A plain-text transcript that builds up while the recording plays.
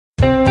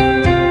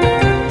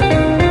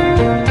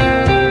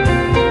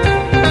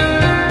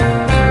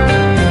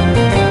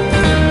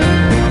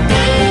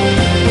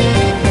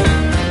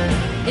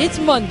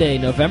Monday,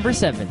 November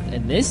 7th,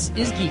 and this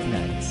is Geek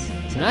Nights.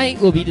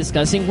 Tonight, we'll be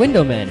discussing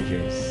window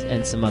managers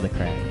and some other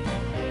crap.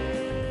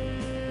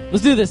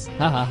 Let's do this.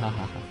 Ha ha ha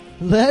ha ha.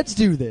 Let's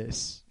do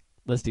this.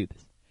 Let's do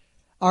this.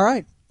 All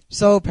right.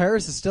 So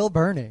Paris is still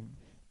burning.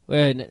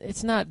 Wait,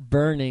 it's not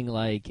burning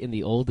like in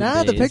the olden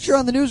days. The picture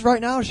on the news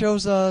right now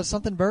shows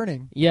something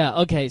burning. Yeah,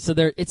 okay, so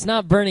it's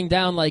not burning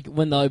down like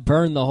when they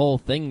burn the whole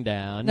thing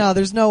down. No,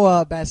 there's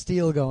no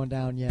Bastille going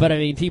down yet. But, I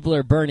mean, people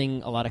are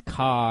burning a lot of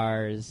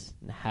cars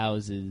and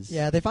houses.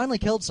 Yeah, they finally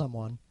killed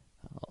someone.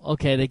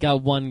 Okay, they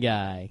got one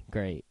guy.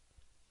 Great.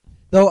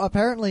 Though,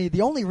 apparently,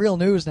 the only real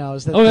news now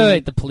is that... Oh,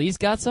 wait, the police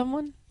got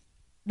someone?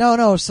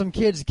 No, some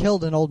kids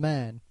killed an old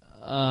man.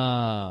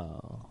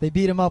 Oh. They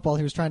beat him up while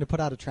he was trying to put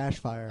out a trash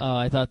fire. Oh,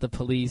 I thought the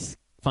police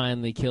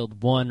finally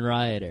killed one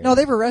rioter. No,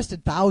 they've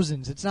arrested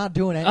thousands. It's not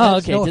doing anything. Oh,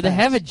 okay. Did they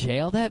have a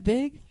jail that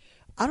big?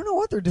 I don't know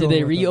what they're doing. Did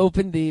they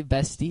reopen the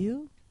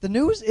Bastille? The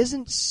news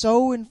isn't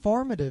so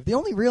informative. The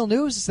only real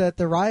news is that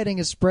the rioting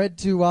has spread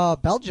to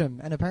Belgium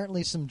and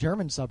apparently some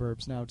German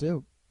suburbs now,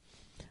 too.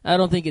 I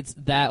don't think it's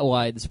that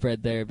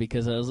widespread there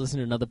because I was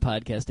listening to another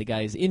podcast. A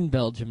guy's in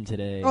Belgium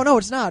today. Oh, no,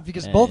 it's not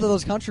because both of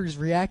those countries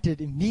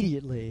reacted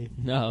immediately.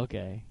 No,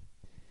 okay.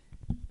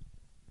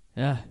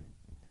 Yeah,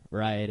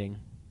 rioting.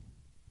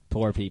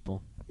 Poor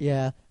people.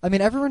 Yeah. I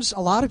mean,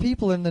 a lot of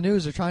people in the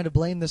news are trying to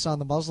blame this on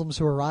the Muslims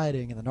who are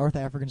rioting and the North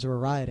Africans who are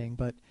rioting,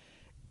 but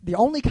the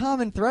only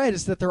common thread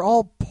is that they're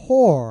all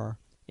poor.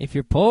 If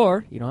you're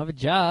poor, you don't have a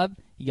job,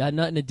 you got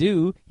nothing to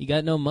do, you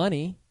got no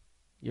money,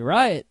 you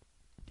riot.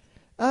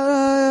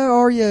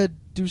 Or you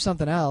do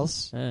something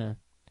else.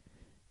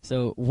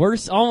 So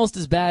worse, almost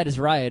as bad as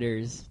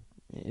rioters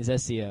is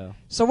SEO.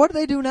 So what do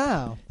they do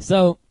now?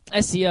 So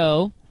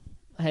SEO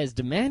has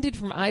demanded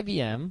from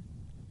IBM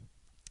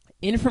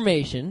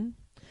information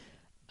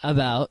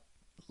about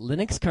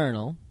Linux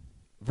kernel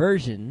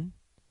version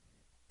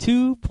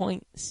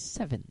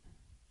 2.7.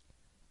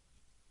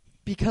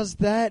 Because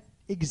that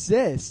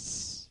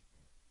exists.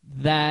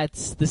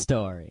 That's the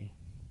story.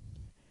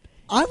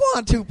 I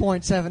want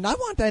 2.7. I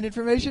want that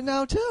information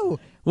now, too.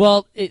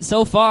 Well,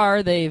 so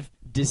far, they've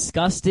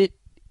discussed it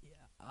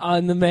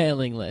on the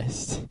mailing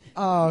list.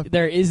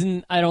 There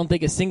isn't, I don't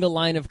think, a single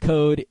line of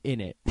code in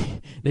it.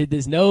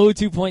 There's no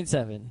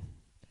 2.7.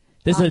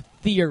 There's a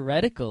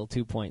theoretical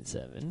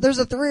 2.7. There's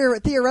a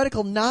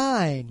theoretical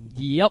 9.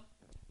 Yep.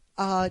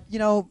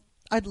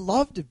 I'd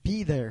love to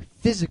be there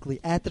physically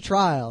at the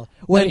trial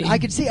when I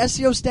could see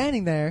SEO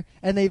standing there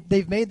and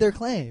they've made their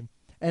claim.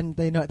 And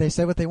they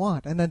say what they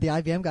want. And then the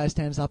IBM guy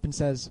stands up and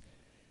says,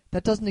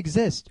 that doesn't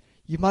exist.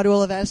 You might as well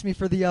have asked me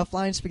for the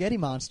flying spaghetti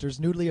monster's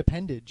noodly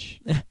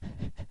appendage.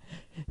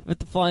 But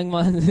the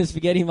flying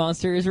spaghetti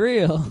monster is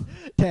real.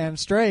 Damn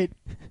straight.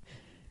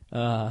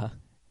 Yeah,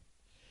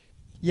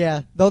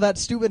 though that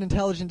stupid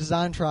intelligent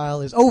design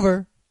trial is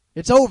over.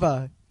 It's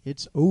over.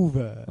 It's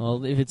over.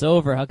 Well, if it's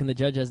over, how come the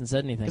judge hasn't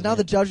said anything? Because now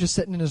the judge is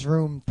sitting in his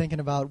room thinking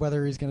about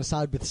whether he's going to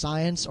side with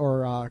science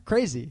or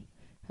crazy.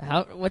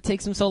 What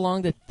takes him so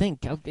long to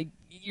think?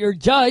 You're a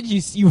judge.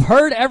 You've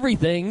heard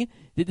everything.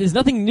 There's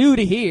nothing new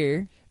to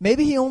hear.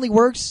 Maybe he only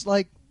works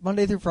like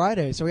Monday through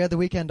Friday, so he had the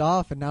weekend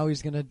off, and now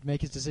he's going to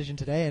make his decision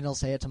today, and he'll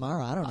say it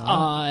tomorrow. I don't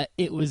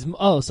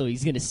know. So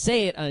he's going to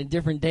say it on a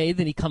different day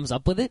than he comes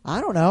up with it?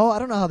 I don't know. I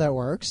don't know how that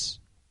works.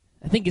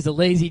 I think he's a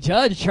lazy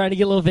judge trying to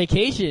get a little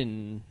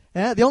vacation.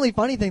 Yeah, the only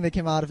funny thing that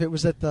came out of it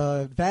was that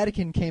the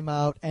Vatican came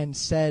out and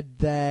said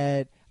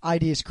that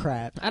ID is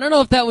crap. I don't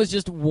know if that was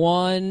just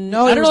one...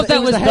 No, I don't know if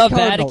that was the Vatican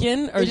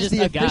Vatican or just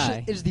a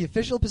guy. It is the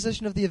official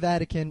position of the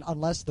Vatican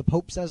unless the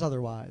Pope says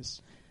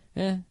otherwise.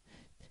 Yeah.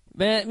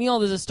 Man,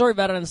 there's a story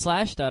about it on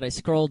Slashdot. I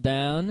scrolled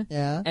down,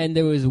 and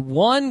there was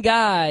one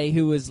guy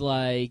who was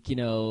like,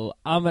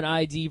 I'm an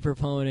ID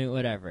proponent,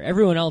 whatever.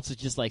 Everyone else was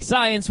just like,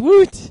 science,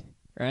 woot!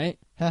 Right?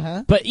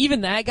 Uh-huh. But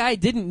even that guy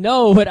didn't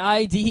know what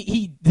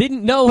ID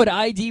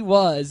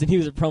was, and he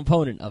was a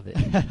proponent of it.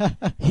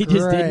 He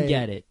just didn't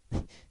get it.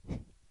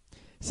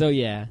 So,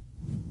 yeah.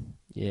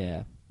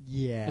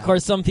 Of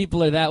course, some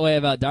people are that way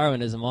about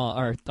Darwinism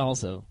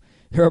also.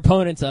 They're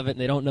opponents of it, and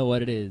they don't know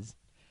what it is.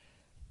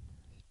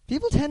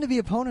 People tend to be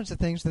opponents of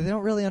things that they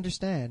don't really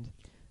understand.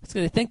 That's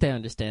because they think they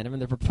understand them,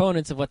 and they're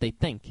proponents of what they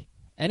think.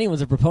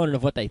 Anyone's a proponent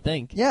of what they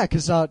think. Yeah,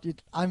 because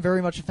I'm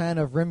very much a fan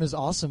of Rym is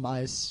Awesome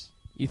Ice.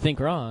 You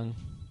think wrong.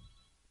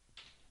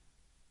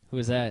 Who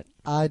is that?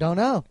 I don't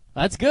know.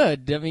 That's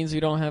good. That means we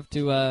don't have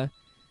to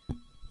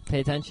pay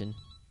attention.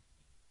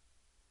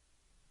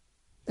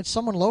 It's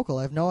someone local.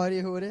 I have no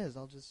idea who it is.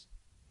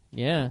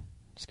 Yeah,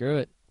 screw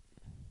it.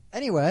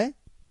 Anyway.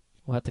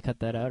 We'll have to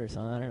cut that out or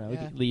something. I don't know. We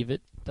could leave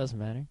it. Doesn't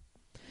matter.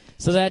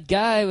 So that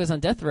guy was on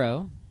death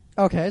row.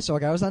 Okay, so a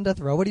guy was on death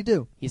row. What did he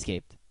do? He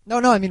escaped. No,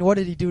 I mean, what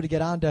did he do to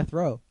get on death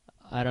row?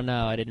 I don't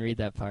know. I didn't read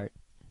that part.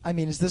 I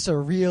mean, is this a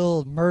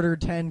real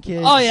murdered 10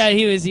 kids? Oh, yeah,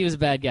 he was a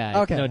bad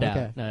guy. Okay, no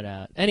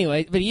doubt.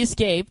 Anyway, but he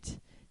escaped.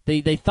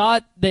 They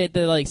thought that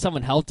like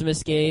someone helped him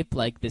escape,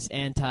 like this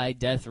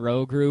anti-death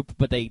row group,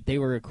 but they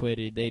were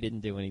acquitted. They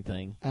didn't do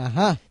anything.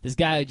 Uh-huh. This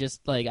guy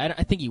just like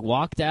I think he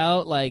walked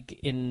out like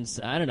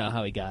I don't know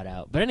how he got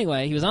out, but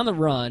anyway, he was on the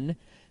run.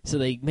 So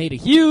they made a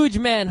huge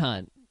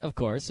manhunt, of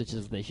course, which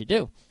is what they should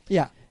do.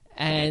 Yeah.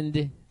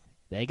 And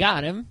they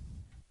got him.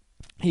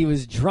 He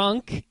was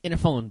drunk in a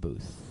phone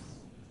booth.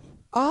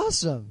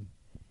 Awesome.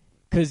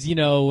 Because, you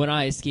know, when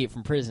I escape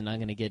from prison, I'm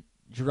going to get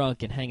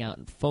drunk and hang out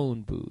in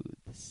phone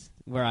booths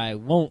where I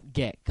won't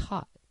get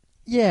caught.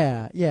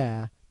 Yeah,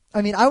 yeah.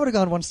 I mean, I would have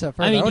gone one step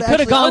further. I mean, you could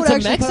have gone to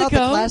Mexico. Put out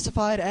the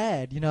classified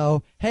ad, you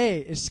know, hey,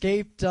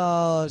 escaped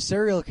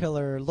serial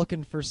killer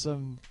looking for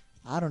some,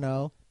 I don't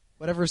know,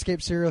 whatever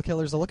escaped serial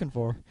killers are looking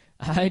for.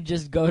 I'd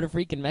just go to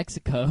freaking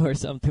Mexico or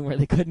something where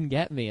they couldn't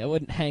get me. I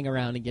wouldn't hang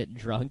around and get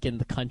drunk in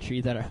the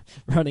country that I'm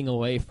running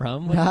away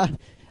from.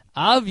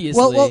 Obviously.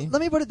 Well,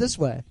 let me put it this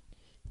way.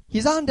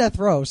 He's on death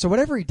row, so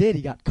whatever he did,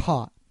 he got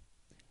caught.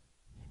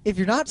 If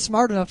you're not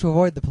smart enough to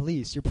avoid the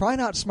police, you're probably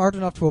not smart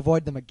enough to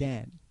avoid them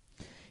again.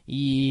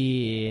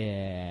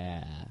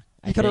 Yeah.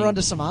 He could have run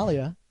to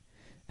Somalia.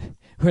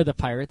 Where the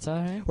pirates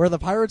are? Where the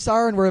pirates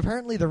are, and where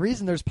apparently the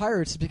reason there's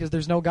pirates is because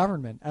there's no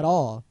government at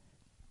all.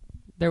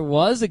 There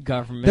was a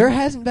government. There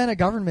hasn't been a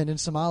government in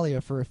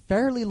Somalia for a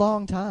fairly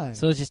long time.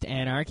 So it's just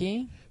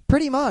anarchy?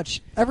 Pretty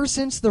much. Ever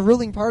since the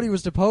ruling party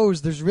was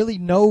deposed, there's really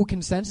no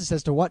consensus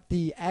as to what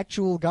the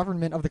actual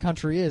government of the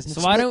country is. And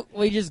so why don't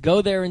we just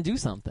go there and do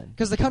something?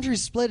 Because the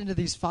country's split into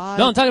these 5...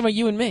 No, I'm talking about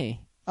you and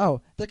me.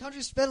 Oh, the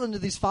country's split into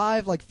these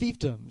 5, like,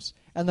 fiefdoms,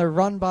 and they're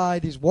run by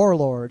these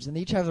warlords, and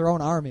they each have their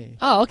own army.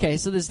 Oh, okay,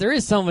 so there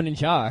is someone in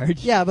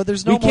charge. Yeah, but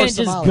there's no more Somalia. We can't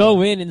just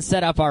go in and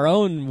set up our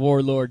own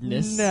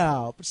warlordness.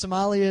 No, but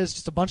Somalia is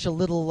just a bunch of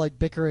little, like,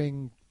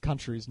 bickering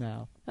countries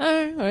now. All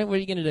right, what are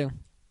you going to do?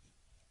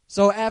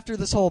 So after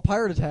this whole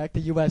pirate attack, the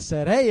U.S.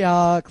 said, hey,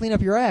 clean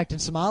up your act, and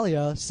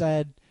Somalia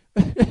said...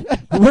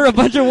 We're a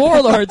bunch of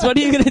warlords. What are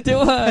you going to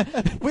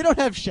do? We don't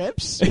have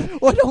ships.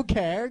 We don't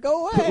care.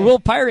 Go away. We'll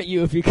pirate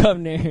you if you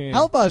come near.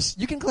 Help us.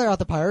 You can clear out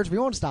the pirates. We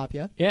won't stop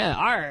you. Yeah,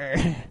 arr.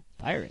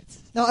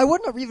 Pirates. Now, I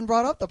wouldn't have even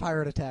brought up the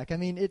pirate attack. I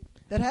mean,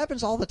 that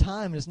happens all the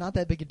time, and it's not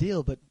that big a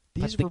deal, but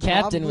these the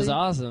captain was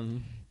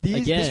awesome.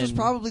 This was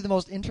probably the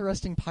most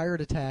interesting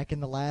pirate attack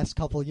in the last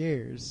couple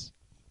years.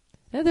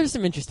 Yeah, there's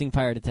some interesting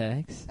pirate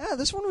attacks. Yeah,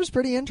 this one was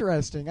pretty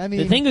interesting. I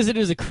mean, the thing was that it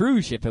was a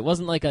cruise ship. It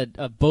wasn't like a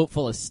boat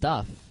full of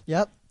stuff.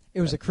 Yep. It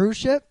was a cruise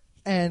ship,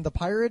 and the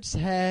pirates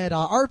had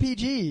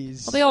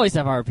RPGs. Well, they always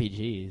have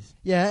RPGs.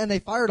 Yeah, and they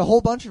fired a whole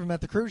bunch of them at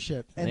the cruise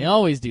ship. And they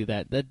always do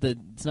that.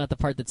 It's not the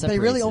part that separates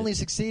They really it. only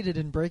succeeded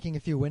in breaking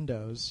a few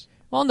windows.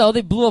 Well, no,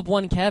 they blew up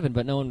one cabin,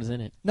 but no one was in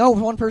it. No,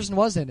 one person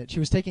was in it. She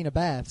was taking a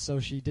bath, so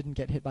she didn't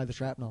get hit by the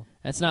shrapnel.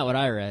 That's not what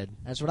I read.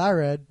 That's what I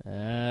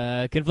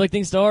read.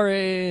 Conflicting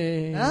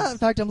stories. In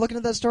fact, I'm looking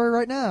at that story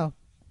right now.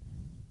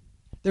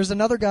 There's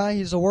another guy,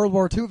 he's a World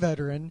War II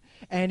veteran,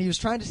 and he was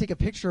trying to take a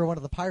picture of one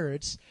of the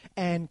pirates,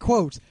 and,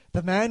 quote,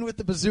 the man with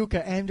the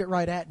bazooka aimed it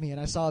right at me, and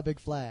I saw a big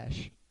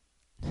flash.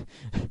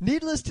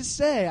 Needless to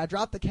say, I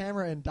dropped the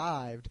camera and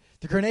dived.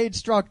 The grenade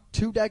struck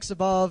 2 decks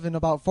above and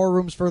about 4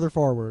 rooms further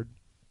forward.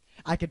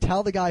 I could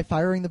tell the guy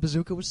firing the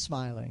bazooka was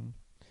smiling.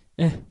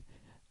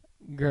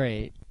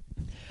 Great.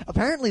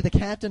 Apparently, the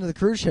captain of the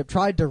cruise ship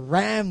tried to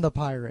ram the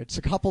pirates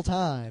a couple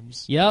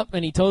times. Yep,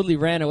 and he totally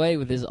ran away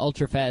with his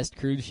ultra-fast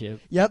cruise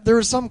ship. Yep, there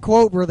was some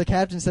quote where the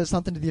captain said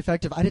something to the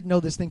effect of, I didn't know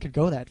this thing could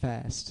go that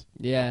fast.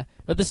 Yeah,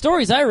 but the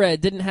stories I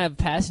read didn't have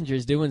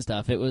passengers doing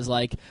stuff. It was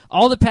like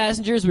all the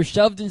passengers were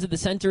shoved into the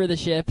center of the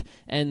ship,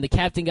 and the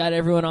captain got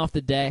everyone off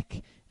the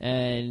deck,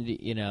 and,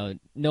 you know,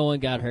 no one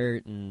got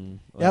hurt.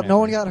 And yep, no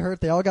one got hurt.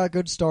 They all got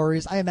good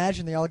stories. I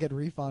imagine they all get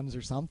refunds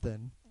or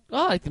something.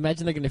 Well, I can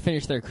imagine they're going to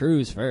finish their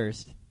cruise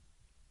first.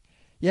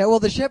 Yeah, well,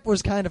 the ship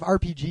was kind of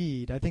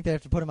RPG'd. I think they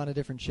have to put them on a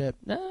different ship.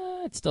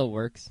 Nah, it still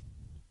works.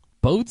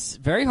 Boats,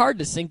 very hard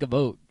to sink a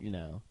boat, you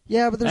know.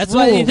 Yeah, but there's That's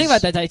rules. why you think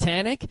about that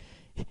Titanic.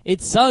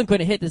 It sunk when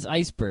it hit this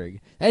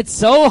iceberg. It's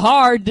so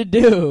hard to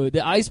do.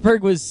 The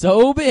iceberg was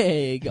so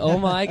big. Oh,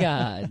 my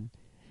God.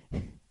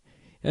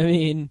 I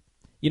mean,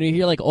 you know, you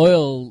hear, like,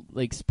 oil,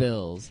 like,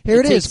 spills.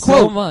 Here it is. Quote,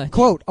 so much.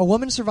 Quote, a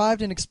woman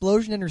survived an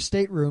explosion in her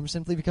stateroom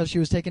simply because she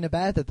was taking a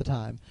bath at the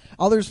time.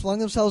 Others flung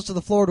themselves to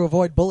the floor to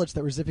avoid bullets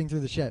that were zipping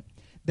through the ship.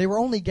 They were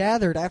only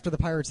gathered after the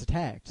pirates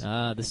attacked.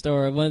 The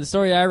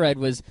story I read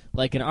was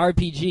like an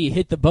RPG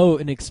hit the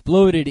boat and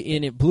exploded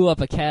and it blew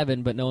up a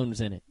cabin, but no one was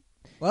in it.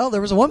 Well,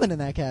 there was a woman in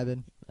that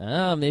cabin.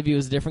 Maybe it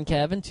was a different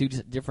cabin, 2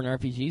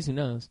 different RPGs, who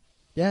knows?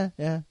 Yeah,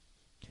 yeah.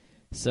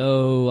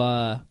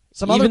 So,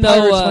 some other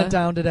pirates went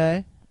down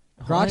today.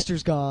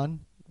 Grokster's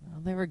gone.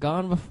 Well, they were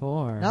gone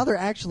before. Now they're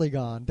actually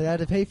gone. They had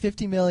to pay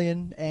 $50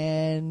 million,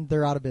 and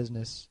they're out of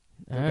business.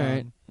 All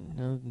right.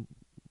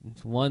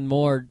 It's one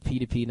more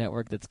P2P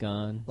network that's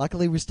gone.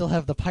 Luckily, we still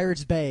have the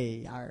Pirates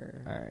Bay.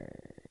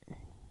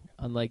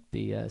 Unlike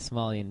the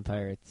Somalian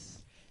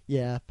pirates.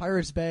 Yeah,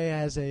 Pirates Bay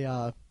has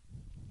a,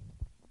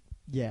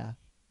 yeah.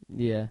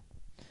 Yeah.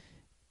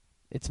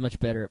 It's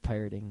much better at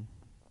pirating,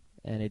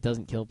 and it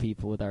doesn't kill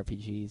people with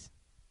RPGs.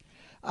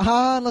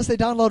 Unless they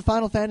download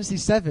Final Fantasy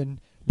VII,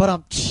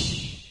 but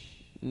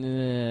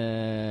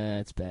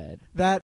it's bad. That